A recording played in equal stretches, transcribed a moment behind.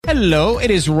Hello, it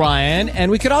is Ryan,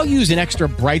 and we could all use an extra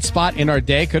bright spot in our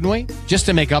day, couldn't we? Just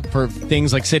to make up for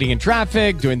things like sitting in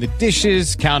traffic, doing the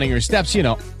dishes, counting your steps, you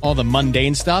know, all the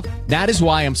mundane stuff. That is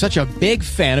why I'm such a big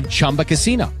fan of Chumba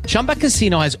Casino. Chumba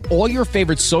Casino has all your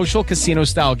favorite social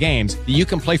casino-style games that you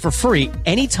can play for free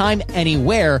anytime,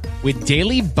 anywhere with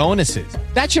daily bonuses.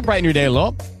 That should brighten your day a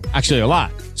little. Actually, a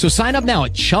lot. So sign up now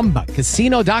at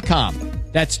ChumbaCasino.com.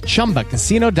 That's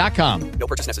ChumbaCasino.com. No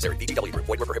purchase necessary. VGW Group.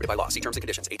 Void where prohibited by law. See terms and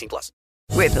conditions. 18+.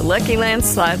 With the Lucky Land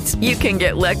Slots, you can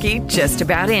get lucky just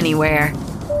about anywhere.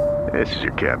 This is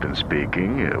your captain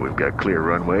speaking. We've got clear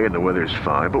runway and the weather's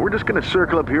fine, but we're just going to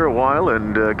circle up here a while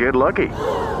and get lucky.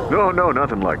 No,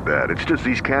 nothing like that. It's just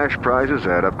these cash prizes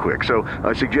add up quick. So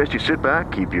I suggest you sit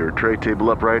back, keep your tray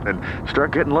table upright, and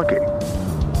start getting lucky.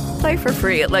 Play for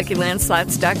free at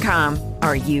LuckyLandSlots.com.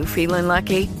 Are you feeling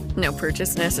lucky? No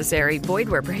purchase necessary. Void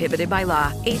where prohibited by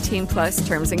law. 18+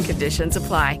 terms and conditions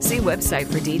apply. See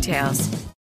website for details.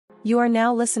 You are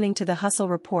now listening to the Hustle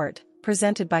Report,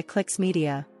 presented by Clicks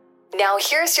Media. Now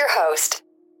here's your host.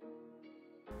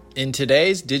 In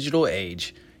today's digital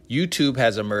age, YouTube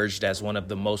has emerged as one of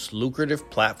the most lucrative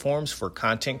platforms for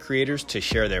content creators to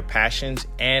share their passions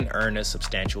and earn a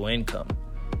substantial income.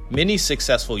 Many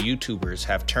successful YouTubers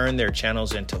have turned their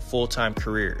channels into full-time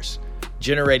careers,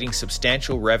 generating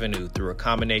substantial revenue through a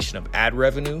combination of ad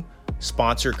revenue,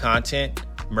 sponsored content,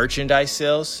 merchandise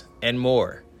sales, and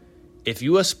more. If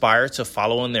you aspire to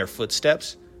follow in their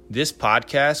footsteps, this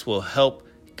podcast will help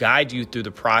guide you through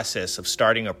the process of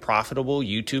starting a profitable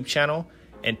YouTube channel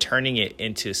and turning it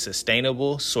into a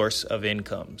sustainable source of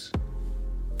incomes.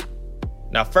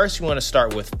 Now, first, you want to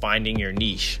start with finding your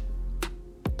niche.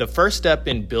 The first step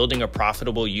in building a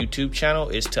profitable YouTube channel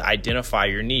is to identify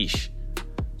your niche.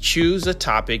 Choose a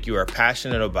topic you are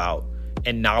passionate about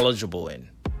and knowledgeable in.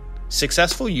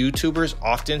 Successful YouTubers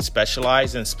often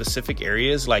specialize in specific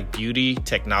areas like beauty,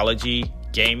 technology,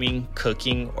 gaming,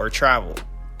 cooking, or travel.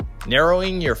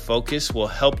 Narrowing your focus will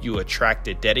help you attract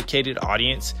a dedicated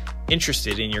audience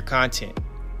interested in your content.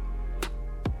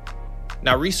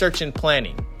 Now, research and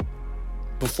planning.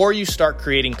 Before you start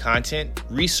creating content,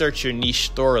 research your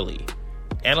niche thoroughly.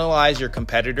 Analyze your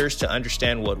competitors to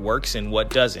understand what works and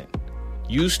what doesn't.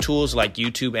 Use tools like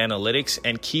YouTube Analytics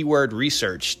and keyword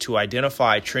research to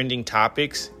identify trending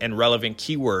topics and relevant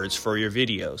keywords for your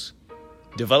videos.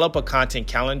 Develop a content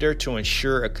calendar to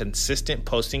ensure a consistent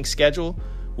posting schedule,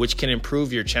 which can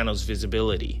improve your channel's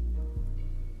visibility.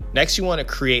 Next, you want to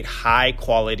create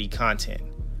high-quality content.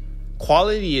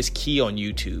 Quality is key on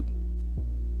YouTube.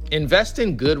 Invest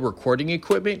in good recording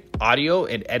equipment, audio,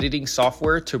 and editing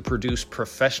software to produce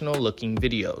professional-looking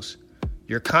videos.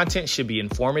 Your content should be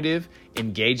informative,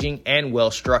 engaging, and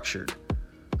well-structured.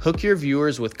 Hook your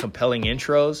viewers with compelling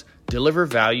intros, deliver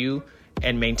value,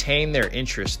 and maintain their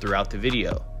interest throughout the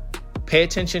video. Pay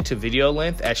attention to video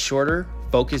length, as shorter,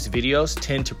 focused videos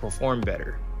tend to perform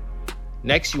better.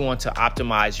 Next, you want to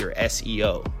optimize your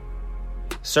SEO.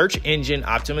 Search engine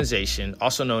optimization,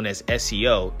 also known as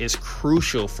SEO, is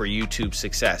crucial for YouTube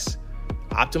success.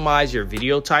 Optimize your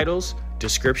video titles,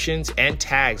 descriptions, and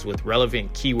tags with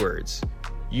relevant keywords.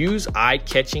 Use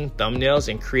eye-catching thumbnails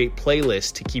and create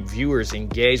playlists to keep viewers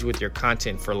engaged with your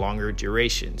content for longer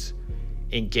durations.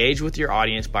 Engage with your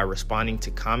audience by responding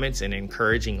to comments and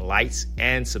encouraging likes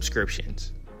and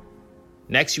subscriptions.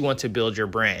 Next, you want to build your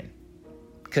brand.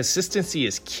 Consistency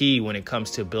is key when it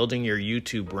comes to building your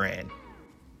YouTube brand.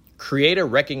 Create a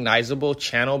recognizable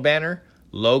channel banner,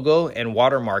 logo, and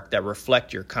watermark that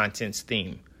reflect your content's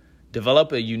theme.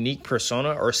 Develop a unique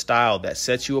persona or style that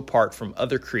sets you apart from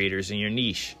other creators in your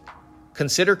niche.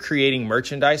 Consider creating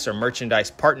merchandise or merchandise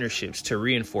partnerships to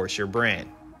reinforce your brand.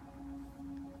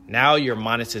 Now, your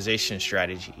monetization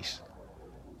strategies.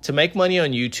 To make money on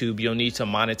YouTube, you'll need to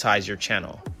monetize your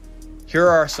channel. Here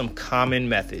are some common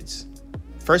methods.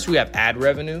 First, we have ad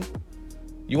revenue.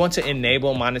 You want to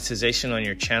enable monetization on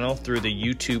your channel through the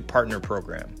YouTube Partner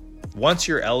Program. Once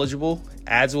you're eligible,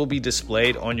 ads will be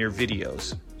displayed on your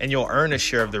videos, and you'll earn a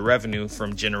share of the revenue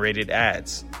from generated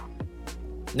ads.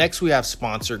 Next, we have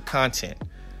sponsored content.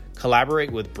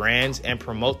 Collaborate with brands and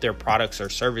promote their products or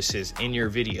services in your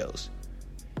videos.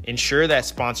 Ensure that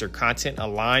sponsored content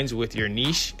aligns with your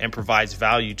niche and provides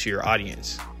value to your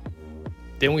audience.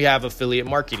 Then we have affiliate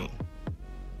marketing.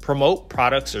 Promote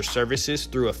products or services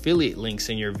through affiliate links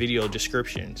in your video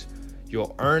descriptions.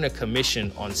 You'll earn a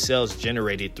commission on sales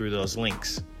generated through those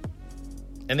links.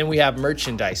 And then we have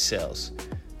merchandise sales.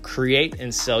 Create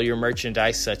and sell your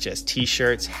merchandise such as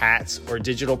t-shirts, hats, or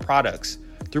digital products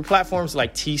through platforms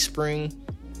like Teespring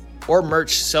or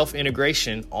merch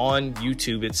self-integration on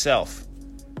YouTube itself.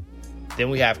 Then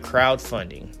we have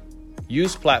crowdfunding.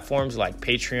 Use platforms like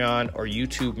Patreon or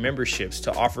YouTube memberships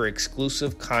to offer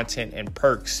exclusive content and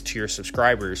perks to your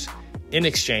subscribers in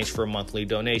exchange for monthly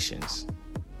donations.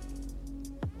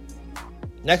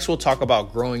 Next, we'll talk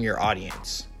about growing your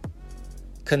audience.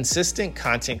 Consistent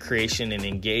content creation and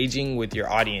engaging with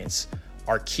your audience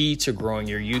are key to growing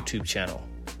your YouTube channel.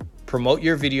 Promote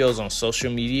your videos on social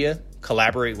media,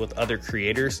 collaborate with other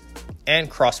creators, and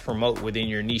cross-promote within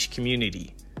your niche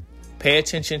community. Pay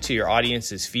attention to your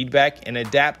audience's feedback and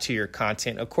adapt to your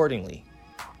content accordingly.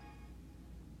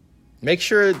 Make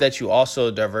sure that you also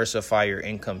diversify your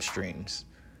income streams.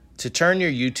 To turn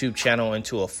your YouTube channel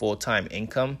into a full-time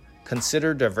income,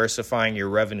 consider diversifying your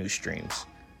revenue streams.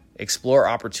 Explore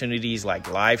opportunities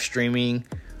like live streaming,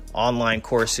 online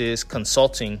courses,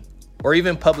 consulting, or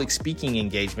even public speaking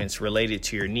engagements related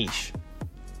to your niche.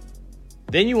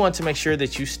 Then you want to make sure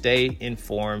that you stay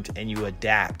informed and you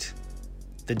adapt.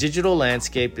 The digital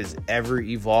landscape is ever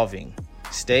evolving.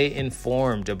 Stay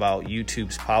informed about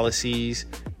YouTube's policies,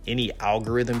 any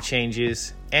algorithm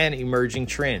changes, and emerging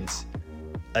trends.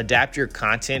 Adapt your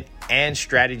content and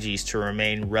strategies to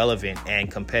remain relevant and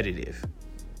competitive.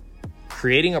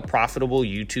 Creating a profitable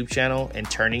YouTube channel and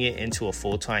turning it into a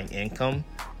full-time income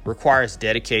requires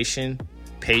dedication,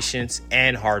 patience,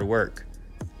 and hard work.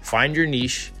 Find your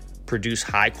niche, produce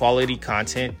high-quality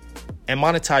content, and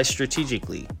monetize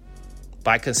strategically.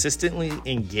 By consistently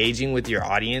engaging with your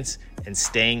audience and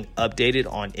staying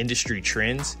updated on industry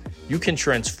trends, you can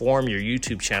transform your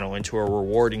YouTube channel into a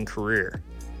rewarding career.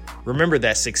 Remember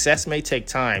that success may take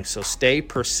time, so stay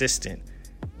persistent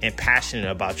and passionate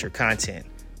about your content,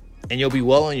 and you'll be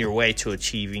well on your way to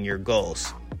achieving your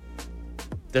goals.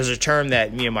 There's a term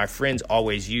that me and my friends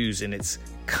always use, and it's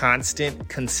constant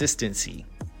consistency.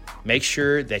 Make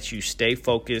sure that you stay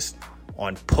focused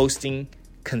on posting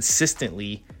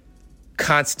consistently,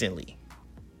 constantly.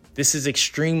 This is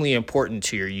extremely important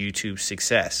to your YouTube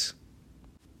success.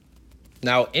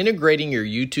 Now, integrating your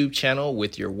YouTube channel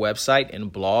with your website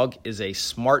and blog is a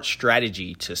smart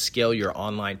strategy to scale your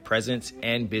online presence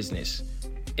and business.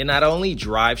 It not only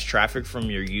drives traffic from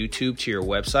your YouTube to your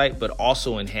website, but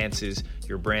also enhances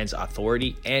your brand's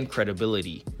authority and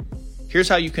credibility. Here's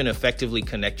how you can effectively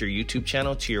connect your YouTube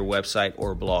channel to your website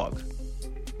or blog.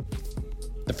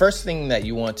 The first thing that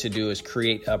you want to do is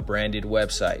create a branded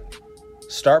website.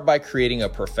 Start by creating a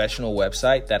professional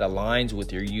website that aligns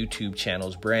with your YouTube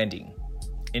channel's branding.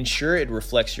 Ensure it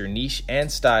reflects your niche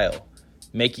and style,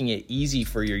 making it easy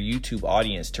for your YouTube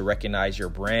audience to recognize your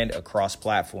brand across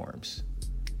platforms.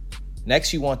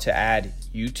 Next, you want to add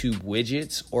YouTube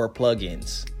widgets or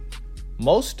plugins.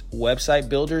 Most website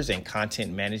builders and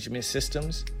content management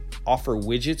systems offer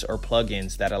widgets or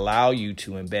plugins that allow you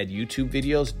to embed YouTube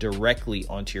videos directly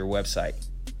onto your website.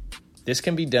 This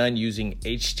can be done using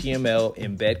HTML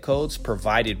embed codes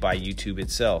provided by YouTube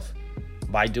itself.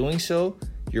 By doing so,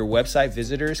 your website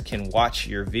visitors can watch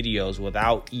your videos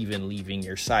without even leaving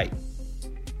your site.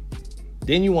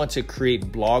 Then you want to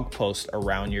create blog posts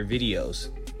around your videos.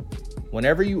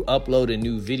 Whenever you upload a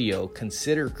new video,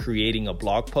 consider creating a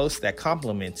blog post that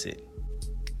complements it.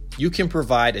 You can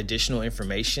provide additional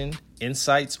information,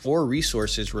 insights, or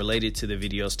resources related to the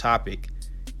video's topic.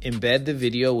 Embed the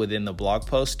video within the blog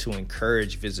post to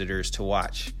encourage visitors to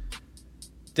watch.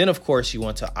 Then, of course, you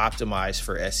want to optimize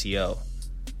for SEO.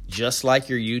 Just like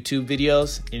your YouTube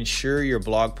videos, ensure your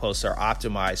blog posts are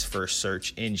optimized for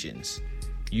search engines.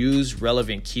 Use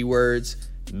relevant keywords,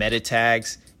 meta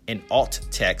tags, and alt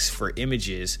text for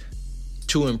images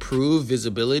to improve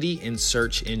visibility in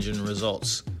search engine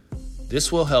results. This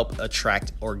will help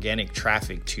attract organic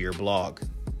traffic to your blog.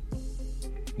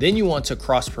 Then you want to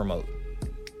cross-promote.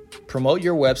 Promote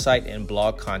your website and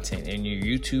blog content in your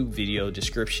YouTube video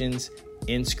descriptions,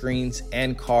 end screens,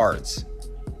 and cards.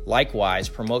 Likewise,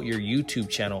 promote your YouTube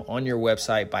channel on your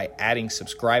website by adding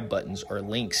subscribe buttons or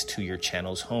links to your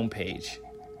channel's homepage.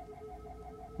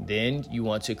 Then you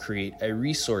want to create a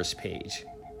resource page.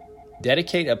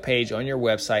 Dedicate a page on your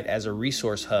website as a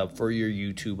resource hub for your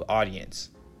YouTube audience.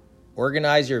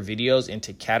 Organize your videos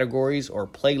into categories or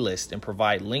playlists and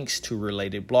provide links to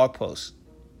related blog posts.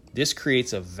 This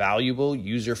creates a valuable,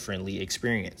 user-friendly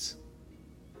experience.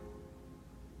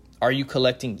 Are you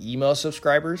collecting email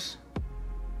subscribers?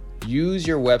 Use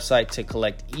your website to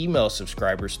collect email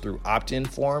subscribers through opt-in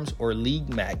forms or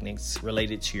lead magnets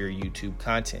related to your YouTube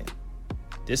content.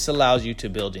 This allows you to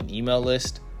build an email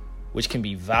list, which can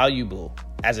be valuable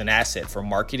as an asset for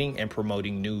marketing and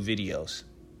promoting new videos.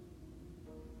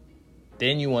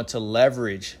 Then you want to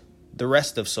leverage the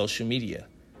rest of social media.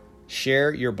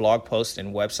 Share your blog post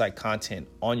and website content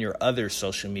on your other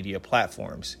social media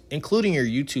platforms, including your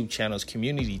YouTube channel's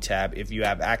community tab if you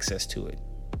have access to it.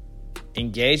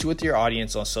 Engage with your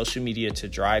audience on social media to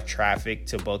drive traffic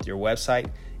to both your website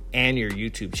and your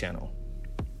YouTube channel.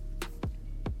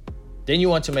 Then you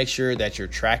want to make sure that you're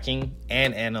tracking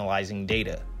and analyzing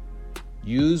data.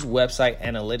 Use website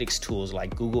analytics tools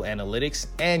like Google Analytics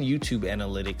and YouTube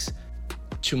Analytics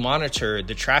to monitor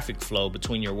the traffic flow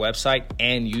between your website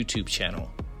and YouTube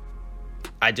channel.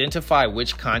 Identify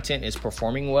which content is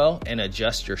performing well and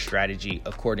adjust your strategy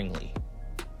accordingly.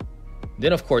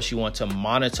 Then, of course, you want to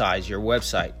monetize your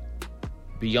website.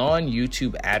 Beyond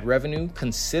YouTube ad revenue,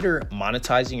 consider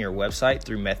monetizing your website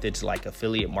through methods like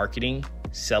affiliate marketing,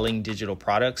 selling digital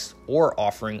products, or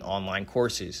offering online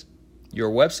courses.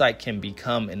 Your website can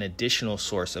become an additional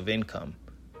source of income.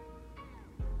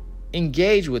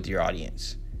 Engage with your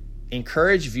audience.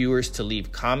 Encourage viewers to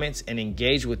leave comments and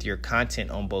engage with your content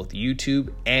on both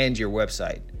YouTube and your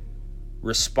website.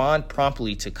 Respond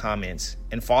promptly to comments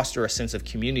and foster a sense of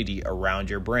community around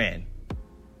your brand.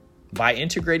 By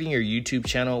integrating your YouTube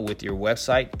channel with your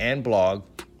website and blog,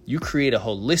 you create a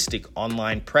holistic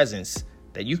online presence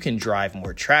that you can drive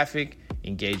more traffic,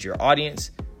 engage your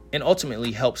audience, and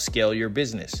ultimately help scale your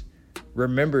business.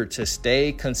 Remember to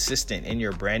stay consistent in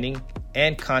your branding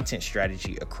and content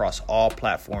strategy across all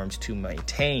platforms to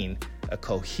maintain a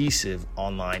cohesive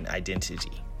online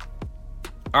identity.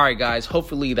 All right, guys,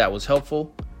 hopefully that was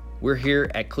helpful. We're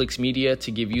here at Clicks Media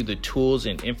to give you the tools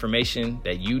and information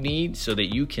that you need so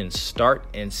that you can start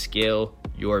and scale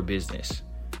your business.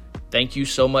 Thank you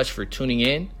so much for tuning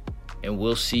in, and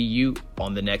we'll see you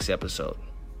on the next episode.